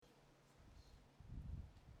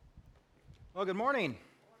Well, good morning.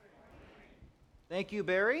 Thank you,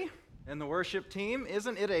 Barry, and the worship team.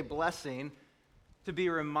 Isn't it a blessing to be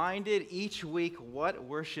reminded each week what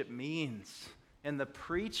worship means and the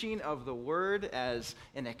preaching of the word as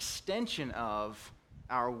an extension of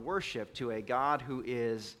our worship to a God who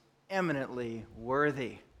is eminently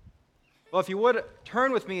worthy? Well, if you would,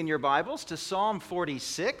 turn with me in your Bibles to Psalm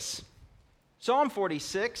 46. Psalm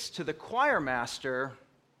 46, to the choir master,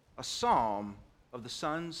 a psalm of the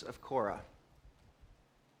sons of Korah.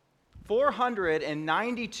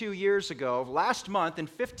 492 years ago, last month in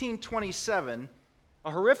 1527,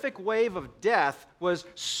 a horrific wave of death was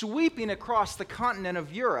sweeping across the continent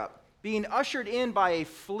of Europe, being ushered in by a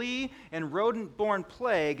flea and rodent-borne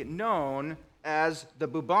plague known as the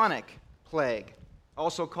bubonic plague,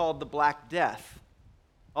 also called the Black Death.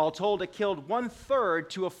 All told, it killed 1/3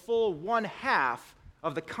 to a full 1/2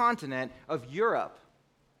 of the continent of Europe.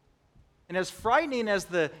 And as frightening as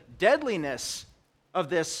the deadliness of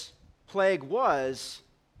this plague was,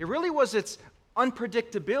 it really was its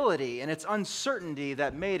unpredictability and its uncertainty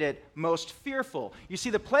that made it most fearful. You see,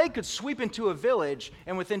 the plague could sweep into a village,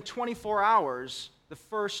 and within 24 hours, the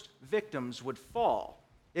first victims would fall.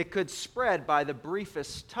 It could spread by the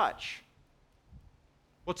briefest touch.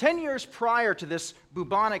 Well, 10 years prior to this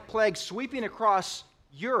bubonic plague sweeping across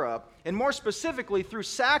Europe, and more specifically through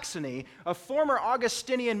Saxony, a former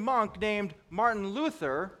Augustinian monk named Martin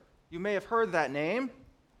Luther, you may have heard that name,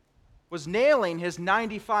 was nailing his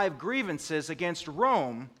 95 grievances against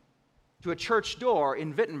Rome to a church door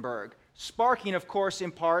in Wittenberg, sparking, of course,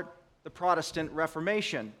 in part, the Protestant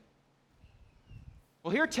Reformation.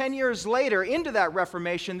 Well, here 10 years later, into that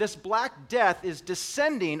Reformation, this Black Death is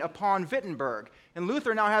descending upon Wittenberg. And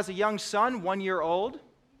Luther now has a young son, 1 year old,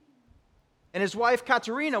 and his wife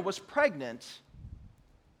Katharina was pregnant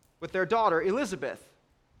with their daughter Elizabeth.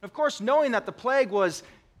 Of course, knowing that the plague was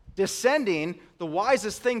descending, the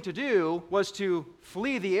wisest thing to do was to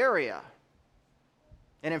flee the area.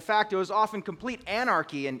 And in fact, it was often complete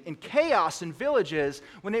anarchy and chaos in villages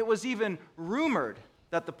when it was even rumored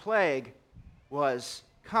that the plague was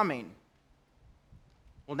coming.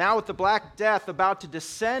 Well, now with the Black Death about to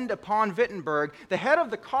descend upon Wittenberg, the head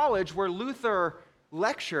of the college where Luther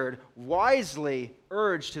lectured wisely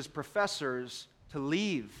urged his professors to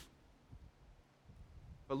leave.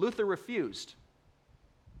 But Luther refused.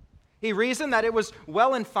 He reasoned that it was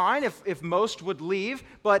well and fine if most would leave,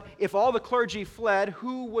 but if all the clergy fled,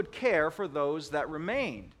 who would care for those that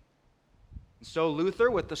remained? And so Luther,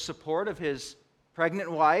 with the support of his pregnant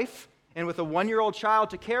wife and with a 1-year-old child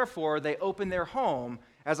to care for, they opened their home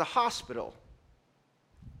as a hospital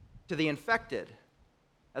to the infected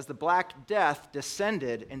as the Black Death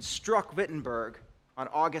descended and struck Wittenberg on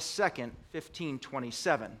August 2nd,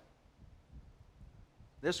 1527.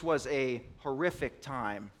 This was a horrific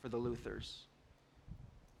time for the Luthers.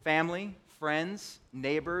 Family, friends,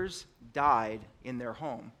 neighbors died in their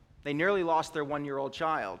home. They nearly lost their 1-year-old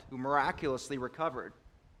child, who miraculously recovered.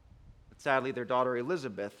 But sadly, their daughter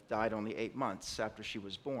Elizabeth died only 8 months after she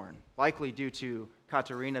was born, likely due to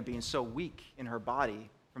Katharina being so weak in her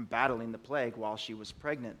body from battling the plague while she was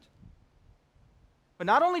pregnant. But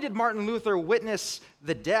not only did Martin Luther witness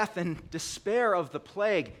the death and despair of the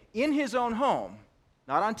plague in his own home,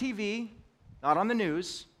 not on TV, not on the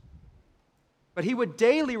news, but he would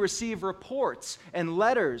daily receive reports and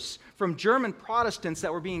letters from German Protestants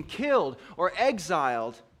that were being killed or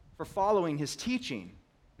exiled for following his teaching.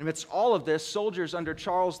 Amidst all of this, soldiers under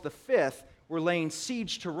Charles V were laying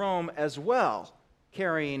siege to Rome as well,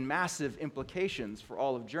 carrying massive implications for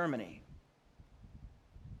all of Germany.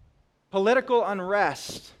 Political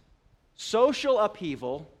unrest, social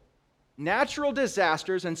upheaval, natural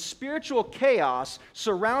disasters, and spiritual chaos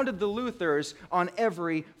surrounded the Luthers on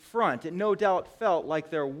every front. It no doubt felt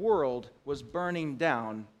like their world was burning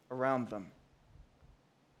down around them.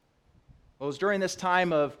 Well, it was during this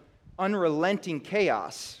time of unrelenting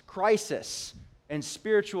chaos, crisis, and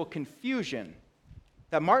spiritual confusion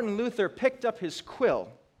that Martin Luther picked up his quill,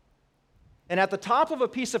 and at the top of a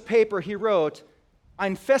piece of paper he wrote,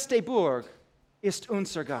 "Ein feste Burg ist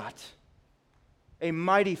unser Gott." A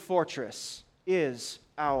mighty fortress is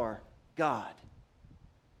our God.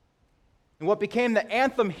 And what became the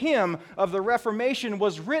anthem hymn of the Reformation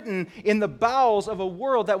was written in the bowels of a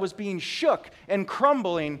world that was being shook and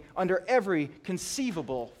crumbling under every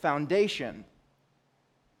conceivable foundation.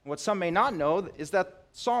 What some may not know is that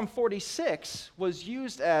Psalm 46 was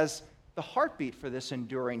used as the heartbeat for this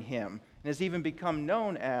enduring hymn and has even become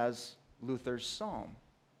known as Luther's Psalm.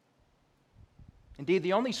 Indeed,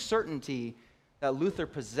 the only certainty that Luther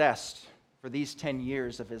possessed for these 10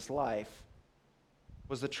 years of his life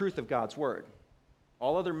was the truth of God's Word.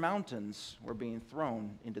 all other mountains were being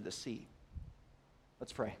thrown into the sea.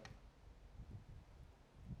 Let's pray.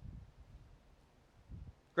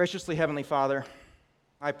 Graciously Heavenly Father,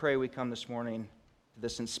 I pray we come this morning to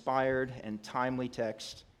this inspired and timely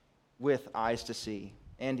text with eyes to see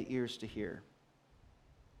and ears to hear.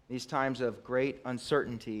 These times of great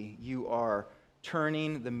uncertainty, you are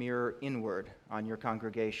turning the mirror inward on your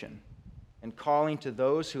congregation and calling to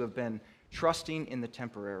those who have been trusting in the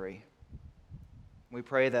temporary. We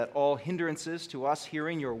pray that all hindrances to us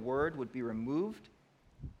hearing your word would be removed,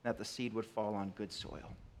 that the seed would fall on good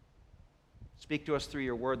soil. Speak to us through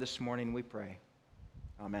your word this morning, we pray.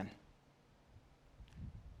 Amen.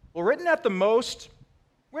 Well, written at most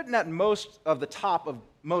of the top of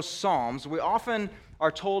most Psalms, we often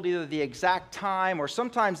are told either the exact time or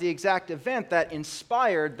sometimes the exact event that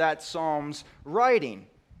inspired that Psalm's writing.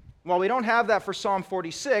 While we don't have that for Psalm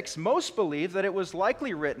 46, most believe that it was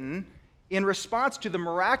likely written in response to the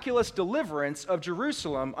miraculous deliverance of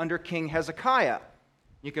Jerusalem under King Hezekiah.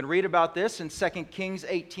 You can read about this in 2 Kings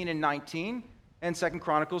 18 and 19 and 2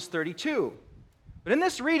 Chronicles 32. But in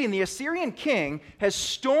this reading, the Assyrian king has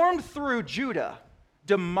stormed through Judah,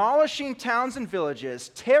 demolishing towns and villages,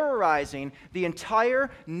 terrorizing the entire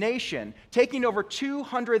nation, taking over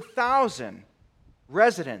 200,000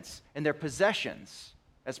 residents and their possessions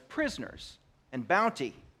as prisoners and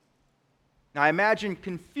bounty. Now I imagine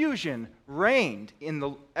confusion reigned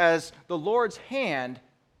as the Lord's hand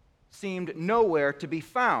seemed nowhere to be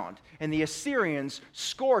found, and the Assyrians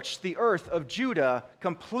scorched the earth of Judah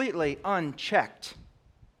completely unchecked.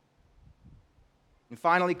 And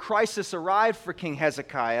finally, crisis arrived for King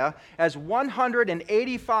Hezekiah as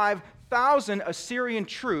 185,000 Assyrian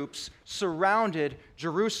troops surrounded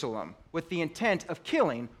Jerusalem with the intent of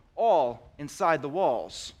killing all inside the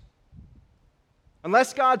walls.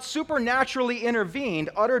 Unless God supernaturally intervened,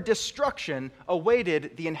 utter destruction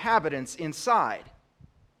awaited the inhabitants inside.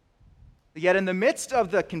 Yet in the midst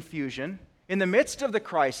of the confusion, in the midst of the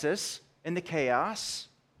crisis, in the chaos,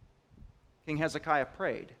 King Hezekiah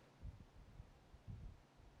prayed.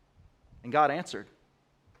 And God answered.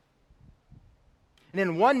 And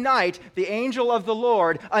in one night, the angel of the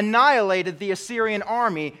Lord annihilated the Assyrian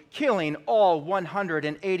army, killing all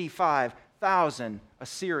 185,000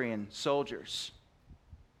 Assyrian soldiers.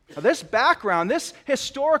 Now, this background, this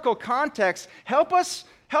historical context, helps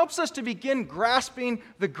us to begin grasping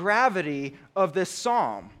the gravity of this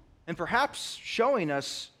psalm and perhaps showing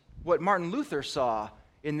us what Martin Luther saw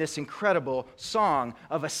in this incredible song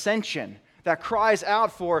of ascension that cries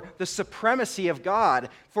out for the supremacy of God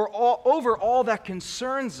over all that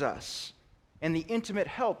concerns us and the intimate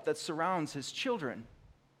help that surrounds his children.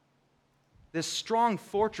 This strong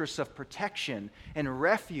fortress of protection and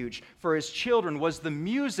refuge for his children was the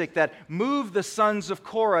music that moved the sons of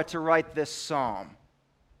Korah to write this psalm.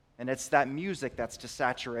 And it's that music that's to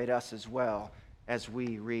saturate us as well as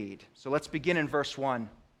we read. So let's begin in verse 1.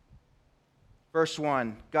 Verse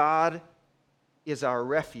 1, God is our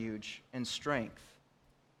refuge and strength,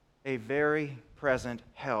 a very present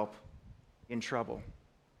help in trouble.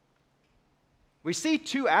 We see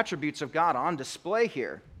two attributes of God on display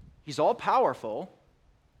here. He's all-powerful,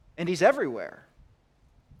 and he's everywhere.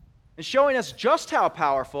 And showing us just how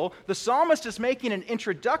powerful, the psalmist is making an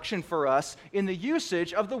introduction for us in the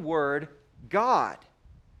usage of the word God.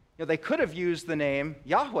 They could have used the name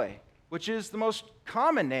Yahweh, which is the most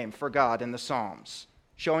common name for God in the Psalms,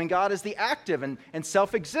 showing God as the active and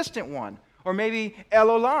self-existent one. Or maybe El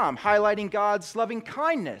Olam, highlighting God's loving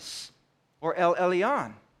kindness. Or El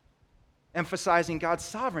Elyon, emphasizing God's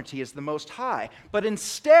sovereignty as the Most High. But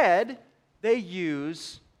instead, they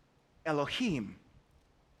use Elohim,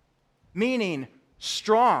 meaning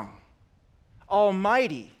strong,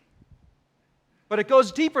 almighty. But it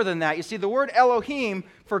goes deeper than that. You see, the word Elohim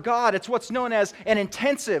for God, it's what's known as an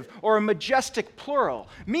intensive or a majestic plural,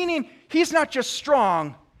 meaning he's not just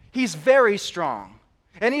strong, he's very strong.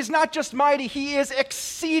 And he's not just mighty, he is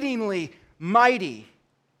exceedingly mighty.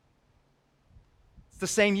 It's the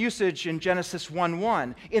same usage in Genesis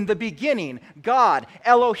 1:1. In the beginning, God,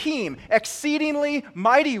 Elohim, exceedingly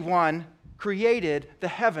mighty one, created the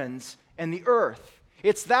heavens and the earth.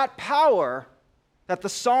 It's that power that the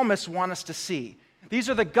psalmists want us to see. These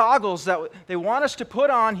are the goggles that they want us to put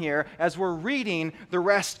on here as we're reading the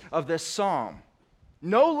rest of this psalm.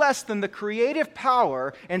 No less than the creative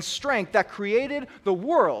power and strength that created the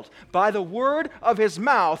world by the word of his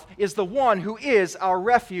mouth is the one who is our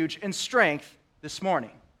refuge and strength this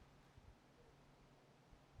morning.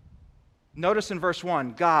 Notice in verse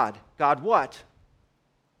 1, God. God what?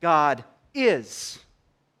 God is.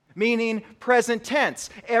 meaning present tense.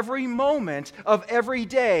 Every moment of every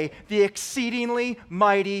day, the exceedingly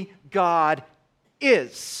mighty God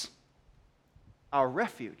is our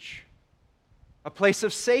refuge, a place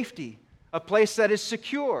of safety, a place that is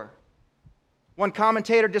secure. One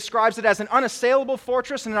commentator describes it as an unassailable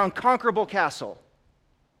fortress and an unconquerable castle.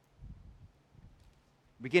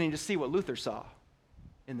 Beginning to see what Luther saw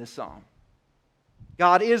in this psalm.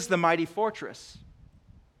 God is the mighty fortress.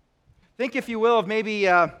 Think, if you will, of maybe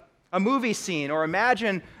a movie scene, or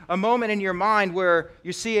imagine a moment in your mind where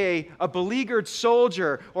you see a beleaguered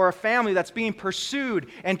soldier or a family that's being pursued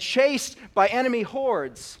and chased by enemy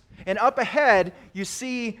hordes. And up ahead, you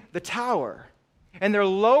see the tower. And they're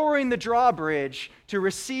lowering the drawbridge to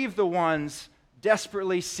receive the ones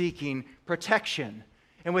desperately seeking protection.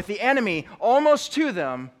 And with the enemy almost to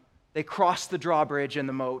them, they cross the drawbridge and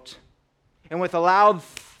the moat. And with a loud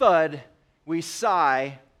thud, we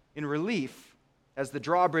sigh in relief as the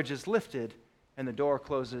drawbridge is lifted and the door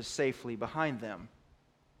closes safely behind them.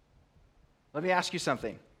 Let me ask you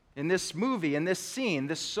something. In this movie, in this scene,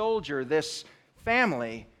 this soldier, this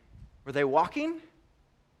family, were they walking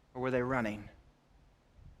or were they running?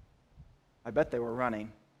 I bet they were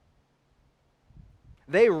running.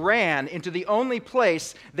 They ran into the only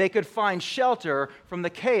place they could find shelter from the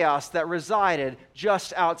chaos that resided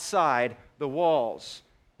just outside the walls.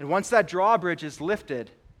 And once that drawbridge is lifted,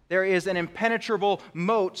 there is an impenetrable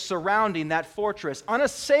moat surrounding that fortress,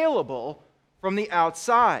 unassailable from the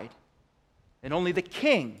outside. And only the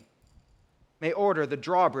king may order the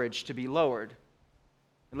drawbridge to be lowered.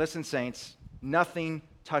 And listen, saints, nothing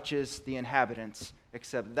touches the inhabitants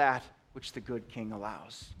except that which the good king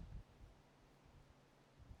allows.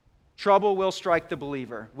 Trouble will strike the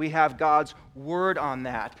believer. We have God's word on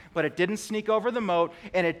that. But it didn't sneak over the moat,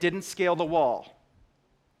 and it didn't scale the wall.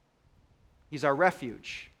 He's our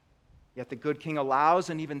refuge. Yet the good king allows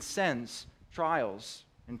and even sends trials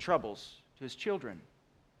and troubles to his children.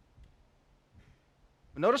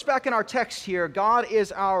 But notice back in our text here, God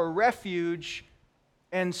is our refuge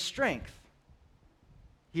and strength.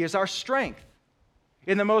 He is our strength.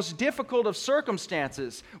 In the most difficult of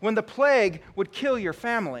circumstances, when the plague would kill your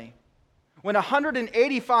family, when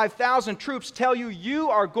 185,000 troops tell you you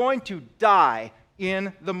are going to die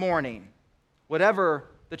in the morning, whatever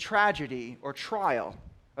the tragedy or trial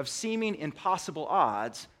of seeming impossible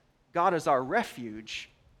odds, God is our refuge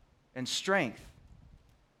and strength.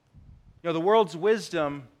 You know, the world's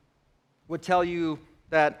wisdom would tell you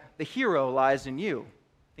that the hero lies in you.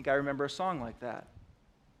 I think I remember a song like that.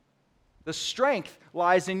 The strength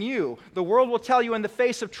lies in you. The world will tell you in the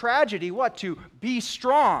face of tragedy what? To be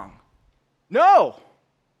strong. No.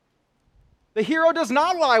 The hero does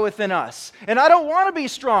not lie within us. And I don't want to be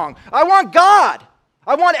strong. I want God.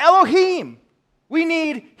 I want Elohim. We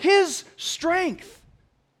need His strength.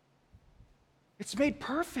 It's made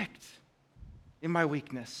perfect in my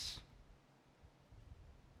weakness.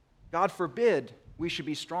 God forbid we should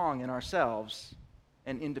be strong in ourselves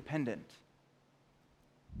and independent.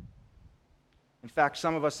 In fact,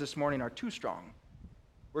 some of us this morning are too strong.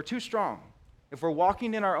 We're too strong. If we're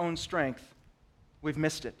walking in our own strength, we've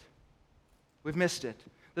missed it. We've missed it.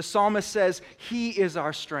 The psalmist says He is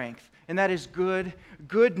our strength, and that is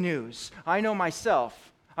good news. I know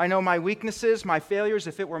myself. I know my weaknesses, my failures.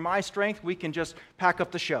 If it were my strength, we can just pack up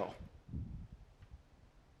the show.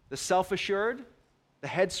 The self-assured, the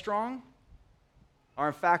headstrong, are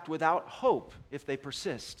in fact without hope if they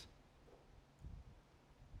persist.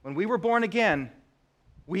 When we were born again,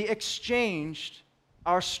 we exchanged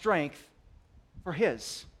our strength for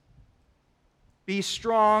His. Be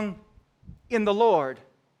strong in the Lord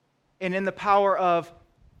and in the power of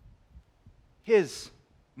His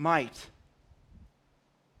might.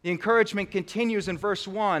 The encouragement continues in verse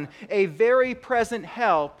 1, a very present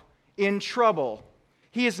help in trouble.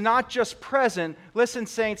 He is not just present. Listen,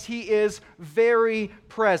 saints, He is very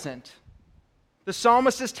present. The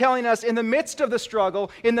psalmist is telling us in the midst of the struggle,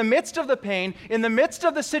 in the midst of the pain, in the midst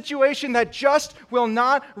of the situation that just will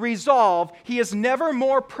not resolve, He is never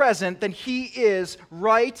more present than He is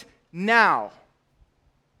right now.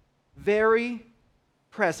 Very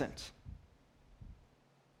present.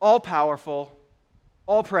 All-powerful,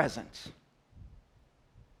 all-present. You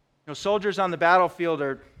know, soldiers on the battlefield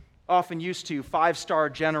are often used to five-star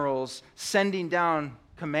generals sending down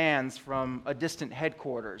commands from a distant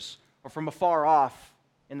headquarters or from afar off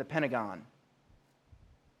in the Pentagon.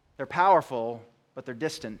 They're powerful, but they're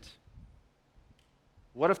distant.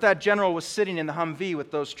 What if that general was sitting in the Humvee with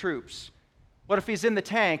those troops? What if he's in the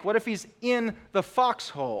tank? What if he's in the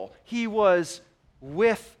foxhole? He was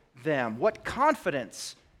with them. What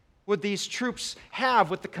confidence would these troops have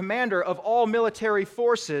with the commander of all military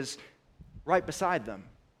forces right beside them?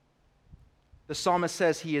 The psalmist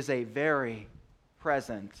says he is a very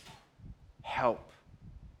present help.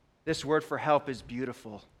 This word for help is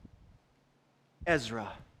beautiful. Ezra.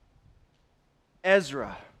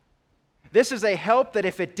 Ezra. This is a help that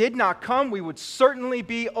if it did not come, we would certainly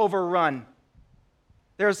be overrun.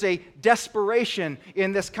 There's a desperation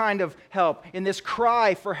in this kind of help, in this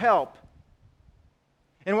cry for help.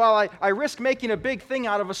 And while I risk making a big thing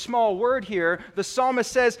out of a small word here, the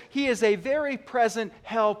psalmist says he is a very present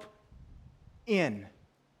help in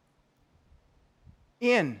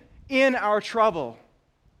our trouble.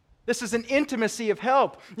 This is an intimacy of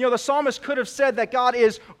help. You know, the psalmist could have said that God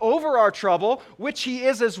is over our trouble, which he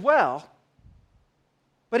is as well.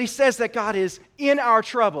 But he says that God is in our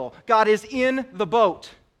trouble. God is in the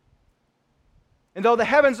boat. And though the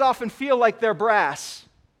heavens often feel like they're brass,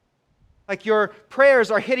 like your prayers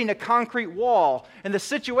are hitting a concrete wall, and the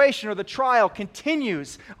situation or the trial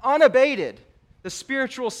continues unabated, the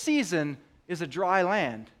spiritual season is a dry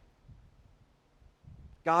land.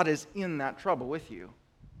 God is in that trouble with you.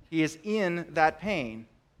 He is in that pain,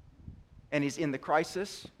 and he's in the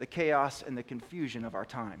crisis, the chaos, and the confusion of our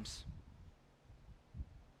times.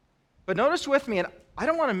 But notice with me, and I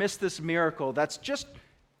don't want to miss this miracle that's just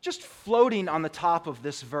floating on the top of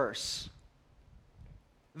this verse.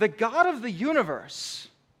 The God of the universe,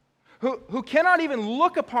 who cannot even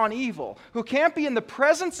look upon evil, who can't be in the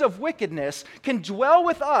presence of wickedness, can dwell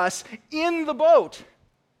with us in the boat,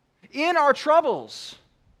 in our troubles.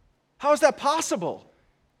 How is that possible?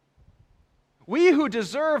 We who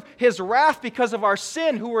deserve his wrath because of our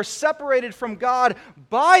sin, who were separated from God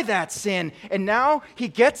by that sin, and now he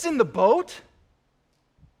gets in the boat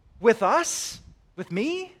with us, with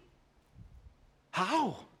me?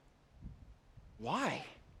 How? Why?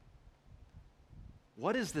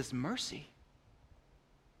 What is this mercy?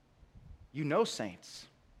 You know, saints.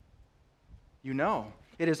 You know.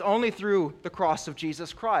 It is only through the cross of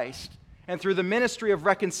Jesus Christ and through the ministry of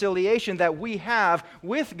reconciliation that we have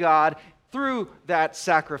with God through that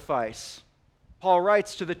sacrifice. Paul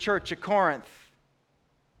writes to the church at Corinth,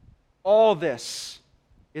 all this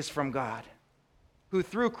is from God, who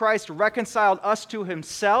through Christ reconciled us to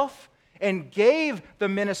himself and gave the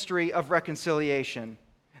ministry of reconciliation.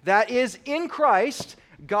 That is, in Christ,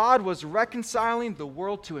 God was reconciling the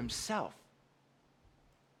world to himself.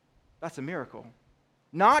 That's a miracle.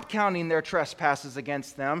 Not counting their trespasses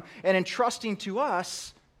against them and entrusting to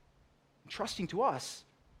us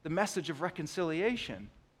the message of reconciliation.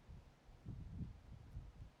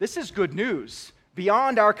 This is good news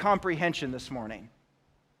beyond our comprehension this morning.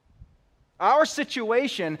 Our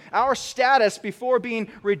situation, our status before being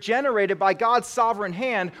regenerated by God's sovereign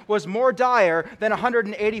hand was more dire than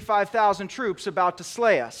 185,000 troops about to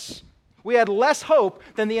slay us. We had less hope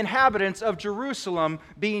than the inhabitants of Jerusalem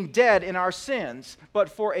being dead in our sins, but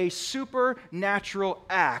for a supernatural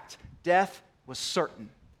act, death was certain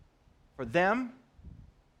for them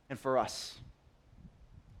and for us.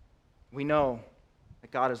 We know that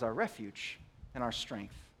God is our refuge and our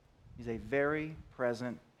strength. He's a very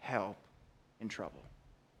present help in trouble.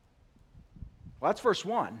 Well, that's verse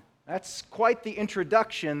 1. That's quite the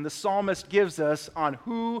introduction the psalmist gives us on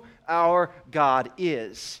who our God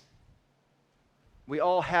is. We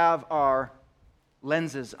all have our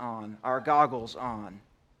lenses on, our goggles on.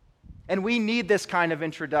 And we need this kind of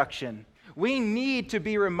introduction. We need to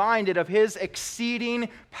be reminded of his exceeding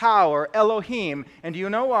power, Elohim. And do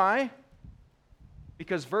you know why?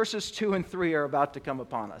 Because verses 2 and 3 are about to come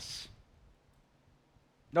upon us.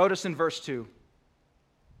 Notice in verse 2,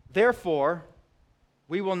 therefore,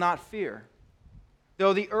 we will not fear.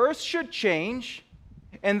 Though the earth should change,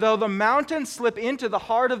 and though the mountains slip into the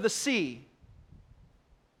heart of the sea.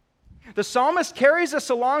 The psalmist carries us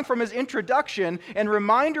along from his introduction and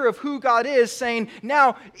reminder of who God is, saying,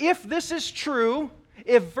 now, if this is true,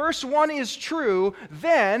 if verse 1 is true,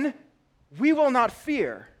 then we will not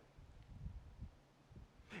fear.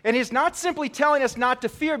 And he's not simply telling us not to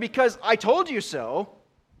fear because I told you so.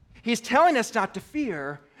 He's telling us not to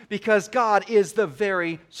fear because God is the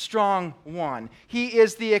very strong one. He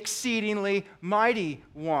is the exceedingly mighty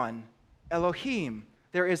one, Elohim.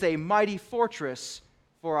 There is a mighty fortress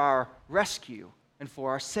for our rescue and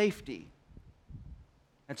for our safety.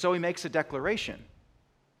 And so he makes a declaration.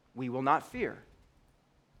 We will not fear.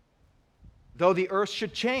 Though the earth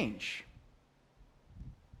should change.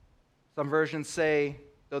 Some versions say,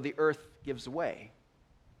 though the earth gives way.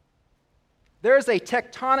 There is a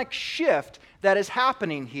tectonic shift that is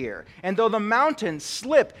happening here. And though the mountains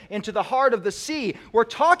slip into the heart of the sea, we're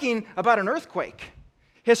talking about an earthquake.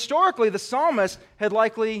 Historically, the psalmist had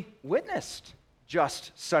likely witnessed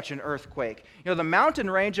just such an earthquake. The mountain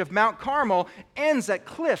range of Mount Carmel ends at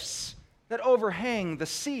cliffs that overhang the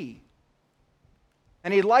sea.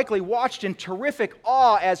 And he likely watched in terrific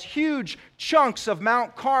awe as huge chunks of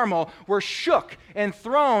Mount Carmel were shook and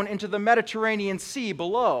thrown into the Mediterranean Sea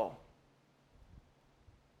below.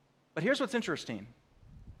 But here's what's interesting.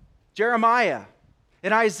 Jeremiah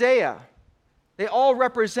and Isaiah, they all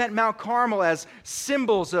represent Mount Carmel as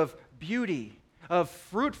symbols of beauty, of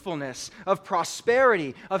fruitfulness, of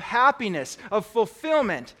prosperity, of happiness, of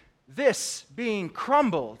fulfillment, this being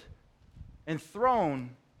crumbled and thrown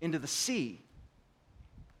into the sea.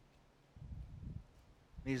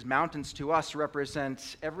 These mountains to us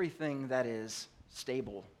represent everything that is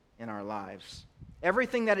stable in our lives,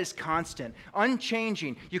 everything that is constant,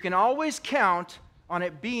 unchanging. You can always count on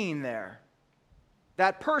it being there.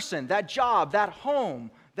 That person, that job, that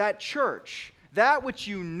home, that church, that which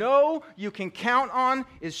you know you can count on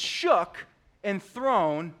is shook and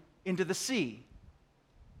thrown into the sea.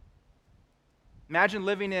 Imagine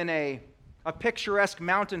living in a picturesque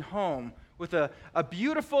mountain home with a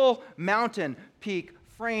beautiful mountain peak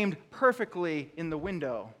framed perfectly in the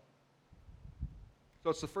window.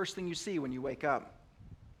 So it's the first thing you see when you wake up.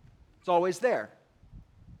 It's always there.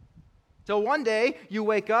 Till one day you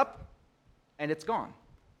wake up and it's gone.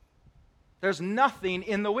 There's nothing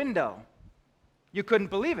in the window. You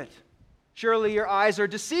couldn't believe it. Surely your eyes are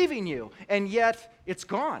deceiving you, and yet it's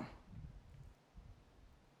gone.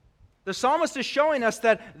 The psalmist is showing us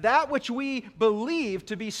that which we believe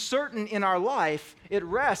to be certain in our life, it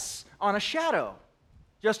rests on a shadow,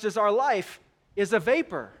 just as our life is a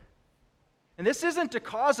vapor. And this isn't to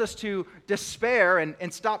cause us to despair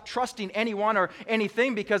and stop trusting anyone or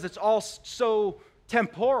anything because it's all so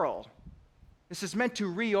temporal. This is meant to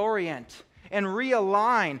reorient and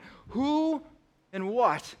realign who and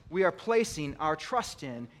what we are placing our trust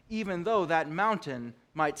in, even though that mountain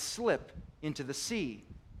might slip into the sea.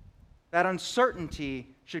 That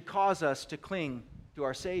uncertainty should cause us to cling to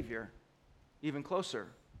our Savior even closer.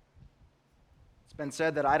 It's been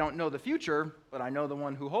said that I don't know the future, but I know the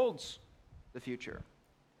one who holds the future.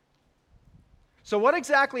 So what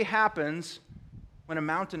exactly happens when a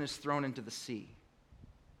mountain is thrown into the sea?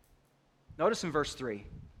 Notice in verse 3.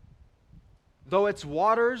 Though its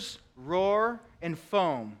waters roar and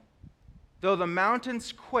foam, though the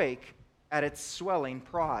mountains quake at its swelling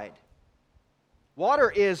pride.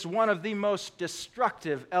 Water is one of the most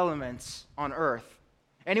destructive elements on earth.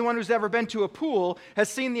 Anyone who's ever been to a pool has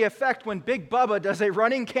seen the effect when Big Bubba does a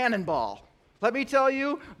running cannonball. Let me tell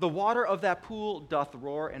you, the water of that pool doth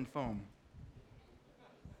roar and foam.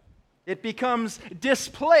 It becomes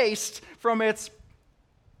displaced from its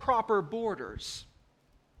proper borders,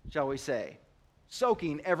 shall we say,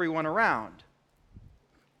 soaking everyone around.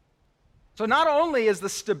 So not only is the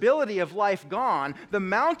stability of life gone, the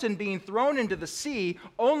mountain being thrown into the sea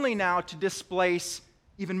only now to displace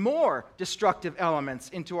even more destructive elements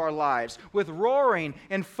into our lives, with roaring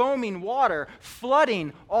and foaming water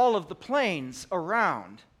flooding all of the plains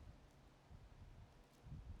around.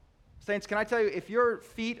 Saints, can I tell you, if your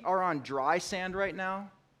feet are on dry sand right now,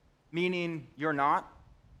 meaning you're not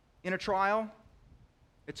in a trial,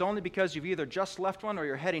 it's only because you've either just left one or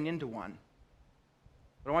you're heading into one.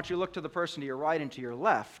 But I want you to look to the person to your right and to your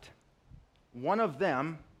left. One of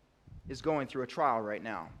them is going through a trial right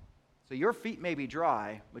now. So your feet may be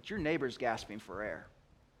dry, but your neighbor's gasping for air.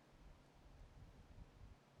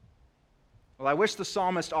 Well, I wish the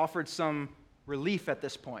psalmist offered some relief at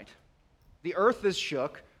this point. The earth is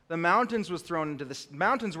shook. The mountains were thrown into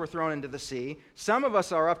the sea. Some of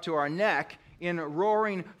us are up to our neck in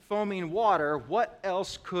roaring, foaming water. What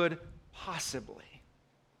else could possibly?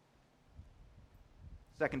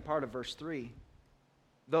 Second part of verse 3.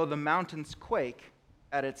 Though the mountains quake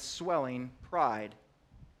at its swelling pride.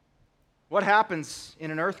 What happens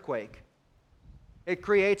in an earthquake? It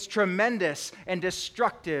creates tremendous and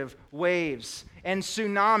destructive waves and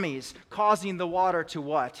tsunamis, causing the water to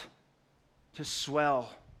what? To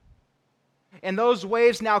swell. And those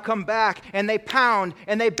waves now come back, and they pound,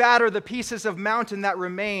 and they batter the pieces of mountain that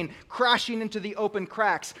remain, crashing into the open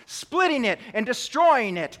cracks, splitting it and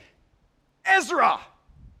destroying it. Ezra!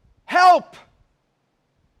 Help!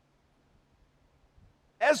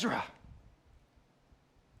 Ezra!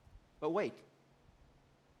 But wait.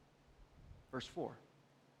 Verse 4.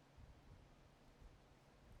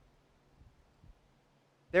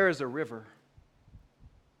 There is a river.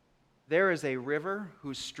 There is a river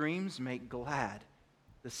whose streams make glad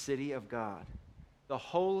the city of God, the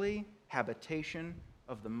holy habitation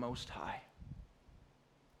of the Most High.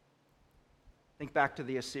 Think back to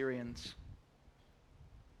the Assyrians.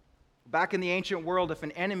 Back in the ancient world, if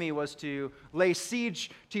an enemy was to lay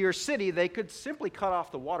siege to your city, they could simply cut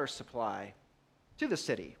off the water supply to the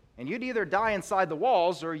city. And you'd either die inside the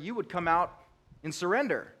walls or you would come out in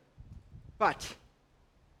surrender. But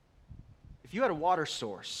if you had a water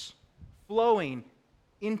source flowing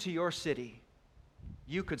into your city,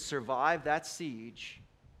 you could survive that siege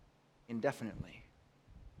indefinitely.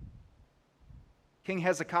 King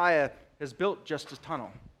Hezekiah had built just a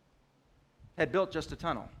tunnel.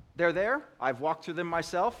 They're there. I've walked through them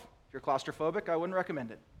myself. If you're claustrophobic, I wouldn't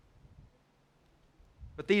recommend it.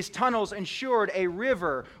 But these tunnels ensured a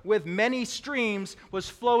river with many streams was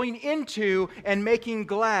flowing into and making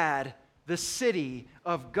glad the city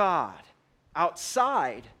of God.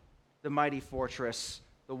 Outside the mighty fortress,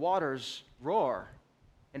 the waters roar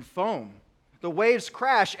and foam. The waves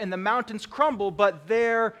crash and the mountains crumble, but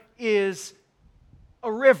there is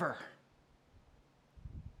a river.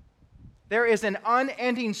 There is an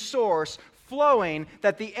unending source flowing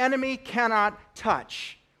that the enemy cannot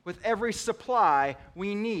touch, with every supply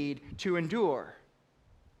we need to endure.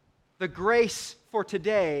 The grace for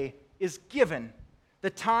today is given. The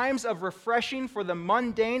times of refreshing for the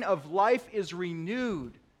mundane of life is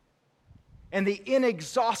renewed, and the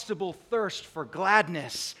inexhaustible thirst for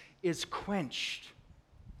gladness is quenched.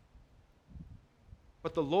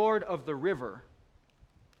 But the Lord of the river,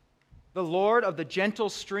 the Lord of the gentle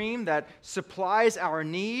stream that supplies our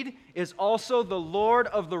need, is also the Lord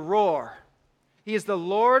of the roar. He is the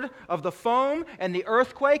Lord of the foam and the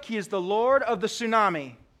earthquake. He is the Lord of the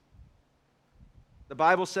tsunami. The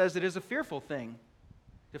Bible says it is a fearful thing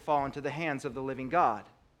to fall into the hands of the living God.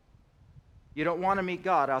 You don't want to meet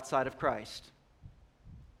God outside of Christ.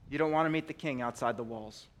 You don't want to meet the King outside the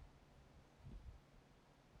walls.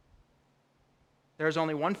 There is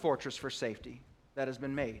only one fortress for safety that has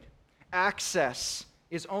been made. Access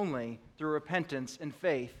is only through repentance and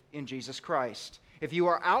faith in Jesus Christ. If you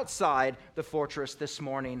are outside the fortress this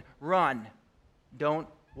morning, run. Don't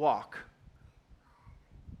walk.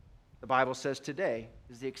 The Bible says today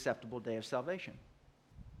is the acceptable day of salvation.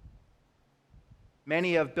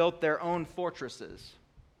 Many have built their own fortresses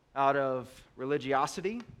out of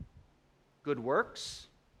religiosity, good works,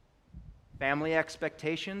 family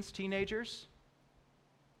expectations, teenagers.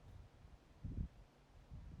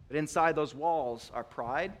 But inside those walls are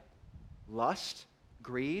pride, lust,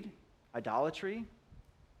 greed, idolatry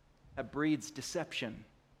that breeds deception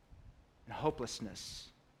and hopelessness.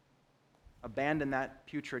 Abandon that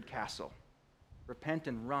putrid castle. Repent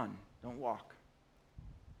and run. Don't walk.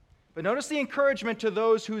 But notice the encouragement to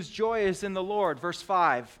those whose joy is in the Lord. Verse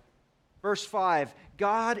 5. Verse 5.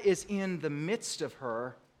 God is in the midst of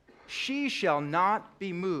her. She shall not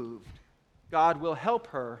be moved. God will help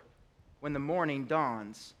her when the morning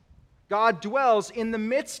dawns. God dwells in the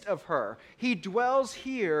midst of her. He dwells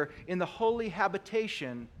here in the holy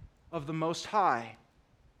habitation of the Most High.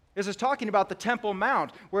 This is talking about the Temple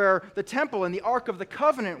Mount, where the temple and the Ark of the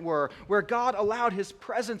Covenant were, where God allowed his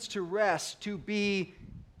presence to rest, to be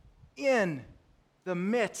in the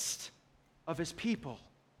midst of his people.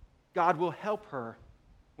 God will help her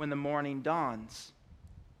when the morning dawns.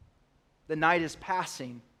 The night is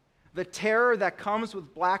passing. The terror that comes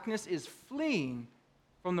with blackness is fleeing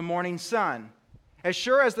from the morning sun. As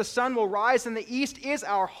sure as the sun will rise in the east is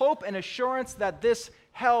our hope and assurance that this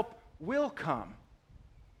help will come.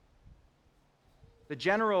 The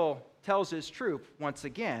general tells his troop, once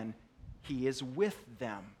again, he is with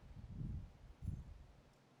them.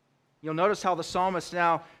 You'll notice how the psalmist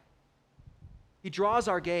now, he draws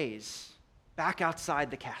our gaze back outside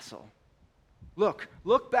the castle.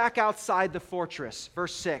 Look back outside the fortress.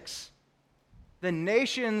 Verse 6. The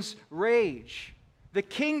nations rage. The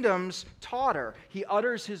kingdoms totter. He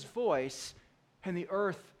utters his voice, and the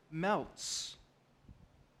earth melts.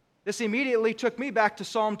 This immediately took me back to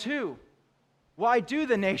Psalm 2. Why do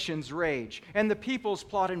the nations rage, and the peoples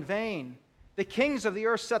plot in vain? The kings of the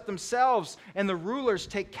earth set themselves, and the rulers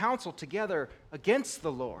take counsel together against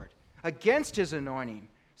the Lord, against his anointing,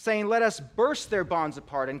 saying, let us burst their bonds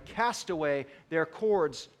apart and cast away their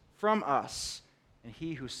cords from us. And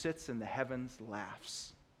he who sits in the heavens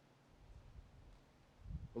laughs.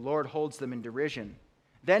 The Lord holds them in derision.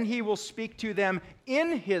 Then he will speak to them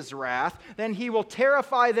in his wrath. Then he will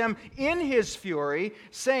terrify them in his fury,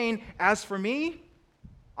 saying, as for me,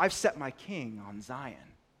 I've set my king on Zion,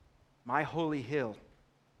 my holy hill.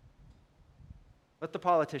 Let the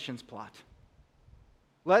politicians plot.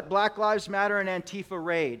 Let Black Lives Matter and Antifa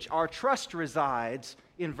rage. Our trust resides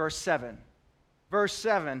in verse 7. Verse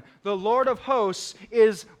 7, the Lord of hosts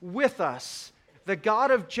is with us. The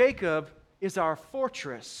God of Jacob is our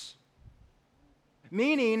fortress.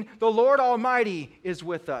 meaning the Lord Almighty is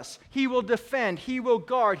with us. He will defend, He will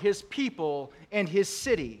guard His people and His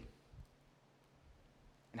city.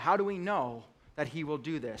 And how do we know that He will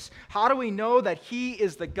do this? How do we know that He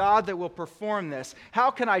is the God that will perform this? How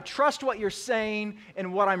can I trust what you're saying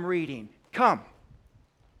and what I'm reading? Come.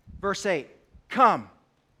 Verse 8, come,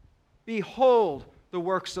 behold the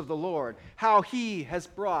works of the Lord, how He has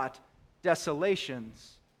brought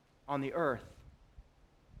desolations on the earth.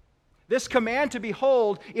 This command to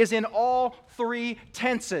behold is in all three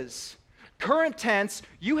tenses. Current tense,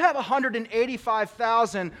 you have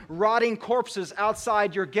 185,000 rotting corpses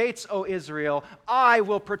outside your gates, O Israel. I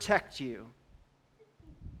will protect you.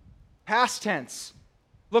 Past tense,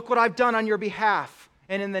 look what I've done on your behalf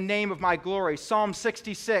and in the name of my glory. Psalm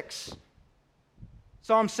 66.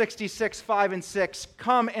 Psalm 66, 5 and 6.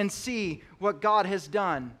 Come and see what God has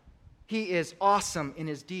done. He is awesome in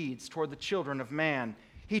His deeds toward the children of man.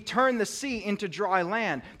 He turned the sea into dry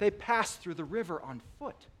land. They passed through the river on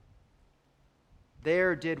foot.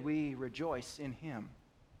 There did we rejoice in Him.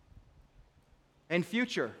 And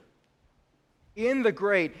future, in the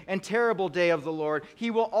great and terrible day of the Lord,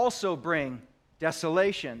 He will also bring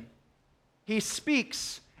desolation. He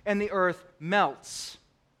speaks and the earth melts.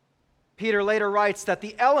 Peter later writes that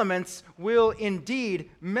the elements will indeed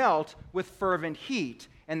melt with fervent heat,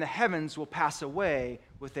 and the heavens will pass away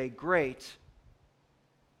with a great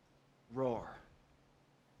roar.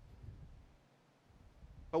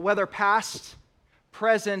 But whether past,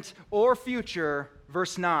 present, or future,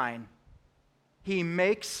 verse 9, He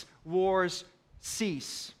makes wars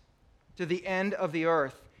cease to the end of the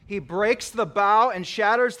earth. He breaks the bow and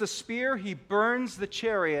shatters the spear. He burns the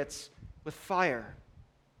chariots with fire.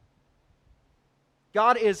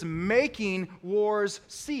 God is making wars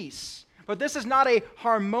cease. But this is not a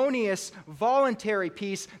harmonious, voluntary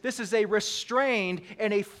peace. This is a restrained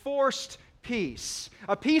and a forced peace.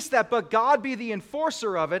 A peace that, but God be the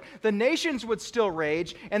enforcer of it, the nations would still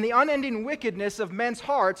rage, and the unending wickedness of men's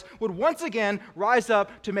hearts would once again rise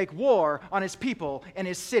up to make war on His people and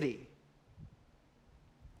His city.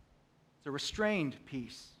 It's a restrained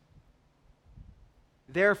peace.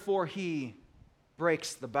 Therefore, He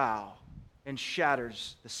breaks the bow and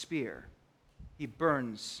shatters the spear. He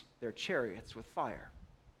burns their chariots with fire.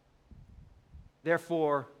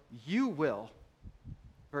 Therefore, you will,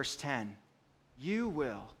 verse 10, you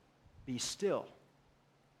will be still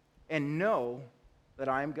and know that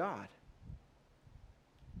I am God.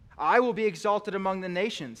 I will be exalted among the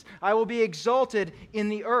nations. I will be exalted in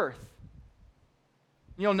the earth.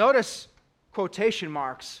 You'll notice quotation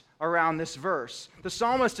marks around this verse. The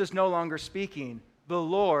psalmist is no longer speaking. The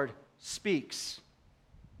Lord speaks.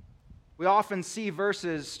 We often see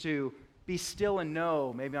verses to be still and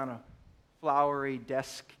know, maybe on a flowery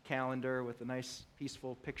desk calendar with a nice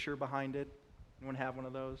peaceful picture behind it. Anyone have one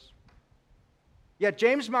of those? Yet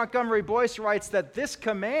James Montgomery Boyce writes that this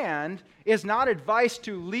command is not advice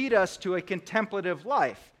to lead us to a contemplative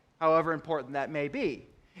life, however important that may be.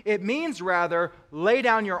 It means rather, lay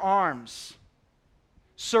down your arms,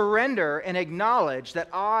 surrender and acknowledge that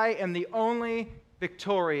I am the only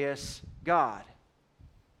victorious God.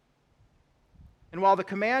 And while the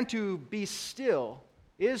command to be still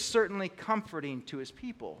is certainly comforting to His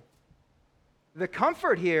people, the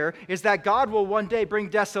comfort here is that God will one day bring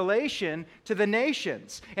desolation to the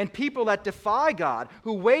nations and people that defy God,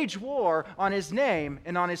 who wage war on His name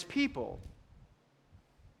and on His people.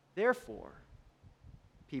 Therefore,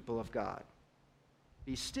 people of God,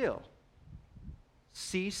 be still.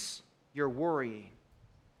 Cease your worrying.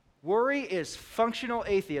 Worry is functional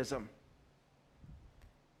atheism.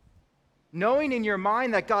 Knowing in your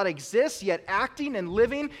mind that God exists, yet acting and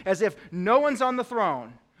living as if no one's on the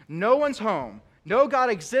throne, no one's home, no God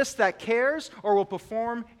exists that cares or will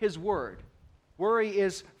perform His word. Worry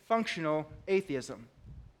is functional atheism.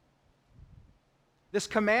 This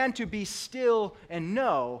command to be still and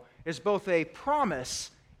know is both a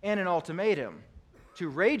promise and an ultimatum to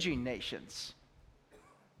raging nations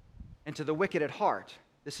and to the wicked at heart.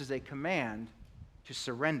 This is a command to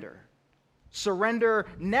surrender. Surrender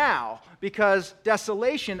now, because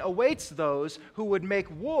desolation awaits those who would make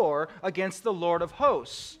war against the Lord of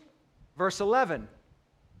hosts. Verse 11.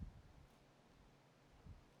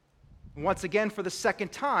 Once again, for the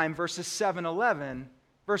second time, verses 7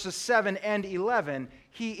 and 11,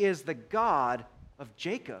 He is the God of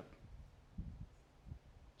Jacob.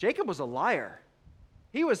 Jacob was a liar.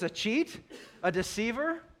 He was a cheat, a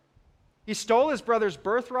deceiver. He stole his brother's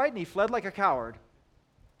birthright and he fled like a coward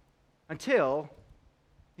until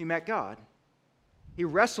he met God. He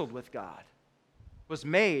wrestled with God, was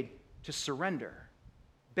made to surrender.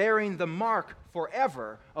 bearing the mark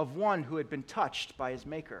forever of one who had been touched by his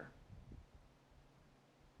Maker.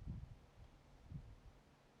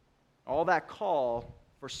 All that call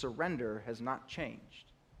for surrender has not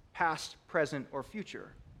changed, past, present, or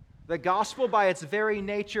future. The gospel, by its very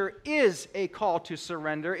nature, is a call to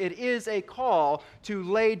surrender. It is a call to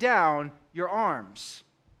lay down your arms.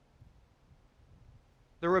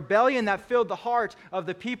 The rebellion that filled the heart of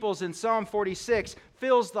the peoples in Psalm 46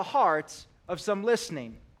 fills the hearts of some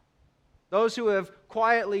listening. Those who have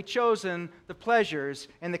quietly chosen the pleasures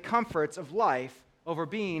and the comforts of life over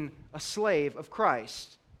being a slave of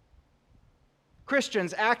Christ.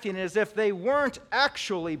 Christians acting as if they weren't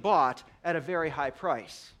actually bought at a very high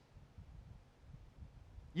price.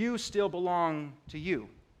 You still belong to you.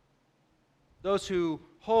 Those who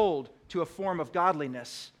hold to a form of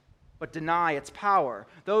godliness but deny its power.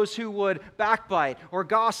 Those who would backbite or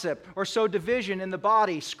gossip or sow division in the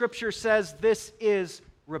body. Scripture says this is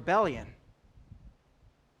rebellion.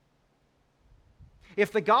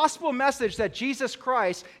 If the gospel message that Jesus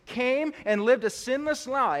Christ came and lived a sinless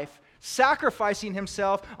life, sacrificing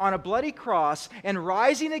himself on a bloody cross and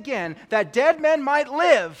rising again that dead men might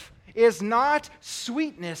live, is not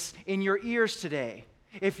sweetness in your ears today,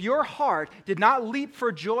 if your heart did not leap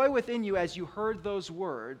for joy within you as you heard those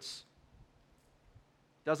words,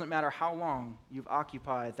 doesn't matter how long you've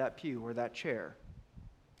occupied that pew or that chair,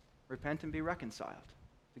 repent and be reconciled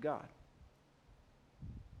to God.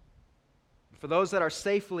 For those that are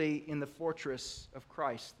safely in the fortress of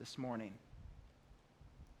Christ this morning,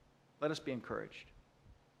 let us be encouraged.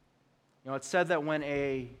 It's said that when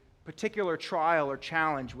a particular trial or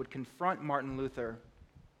challenge would confront Martin Luther,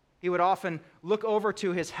 he would often look over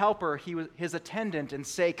to his helper, his attendant, and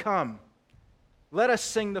say, "Come, let us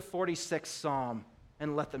sing the 46th Psalm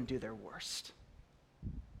and let them do their worst."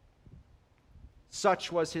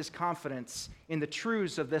 Such was his confidence in the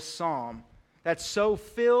truths of this psalm that so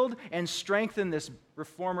filled and strengthened this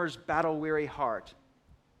reformer's battle-weary heart.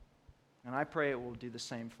 And I pray it will do the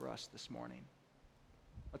same for us this morning.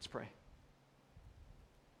 Let's pray.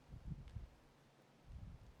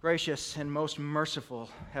 Gracious and most merciful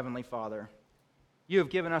Heavenly Father, you have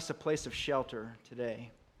given us a place of shelter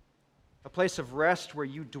today, a place of rest where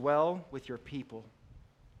you dwell with your people.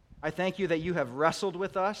 I thank you that you have wrestled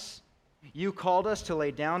with us. You called us to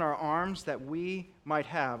lay down our arms that we might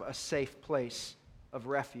have a safe place of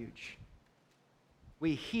refuge.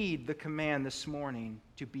 We heed the command this morning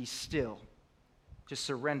to be still, to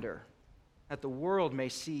surrender, that the world may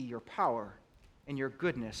see your power and your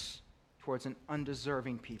goodness towards an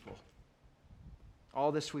undeserving people.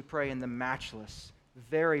 All this we pray in the matchless,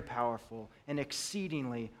 very powerful, and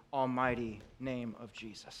exceedingly almighty name of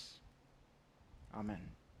Jesus. Amen.